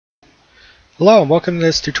Hello and welcome to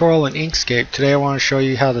this tutorial in Inkscape. Today I want to show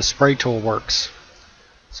you how the spray tool works.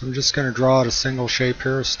 So I'm just going to draw out a single shape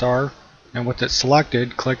here, a star, and with it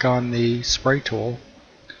selected, click on the spray tool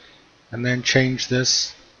and then change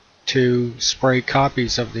this to spray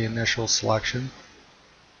copies of the initial selection.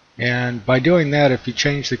 And by doing that, if you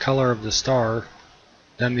change the color of the star,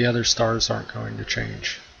 then the other stars aren't going to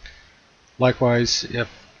change. Likewise, if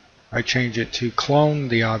I change it to clone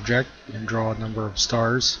the object and draw a number of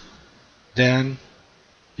stars, then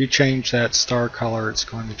if you change that star color, it's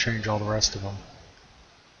going to change all the rest of them.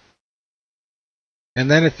 And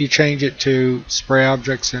then if you change it to spray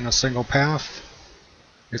objects in a single path,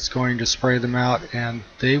 it's going to spray them out and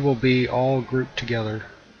they will be all grouped together.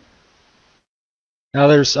 Now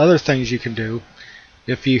there's other things you can do.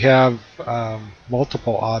 If you have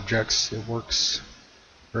multiple objects, it works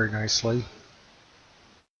very nicely.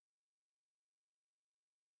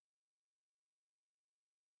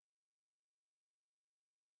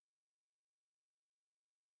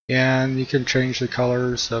 And you can change the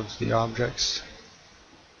colors of the objects.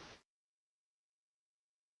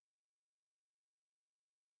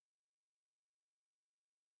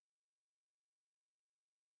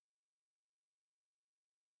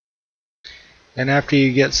 And after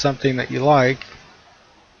you get something that you like,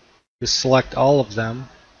 just select all of them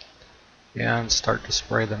and start to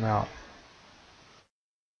spray them out.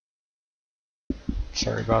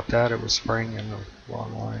 Sorry about that, it was spraying in the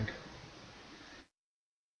wrong line.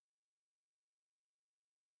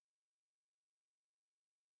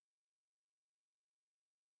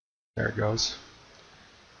 There it goes.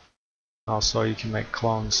 Also, you can make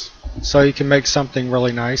clones. So you can make something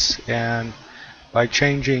really nice, and by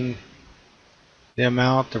changing the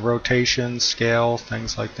amount, the rotation, scale,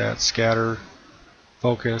 things like that, scatter,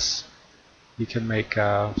 focus, you can make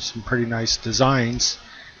some pretty nice designs.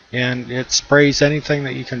 And it sprays anything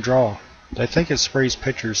that you can draw. I think it sprays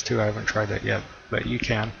pictures too. I haven't tried that yet, but you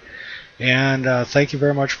can. And thank you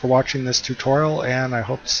very much for watching this tutorial, and I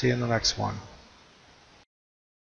hope to see you in the next one.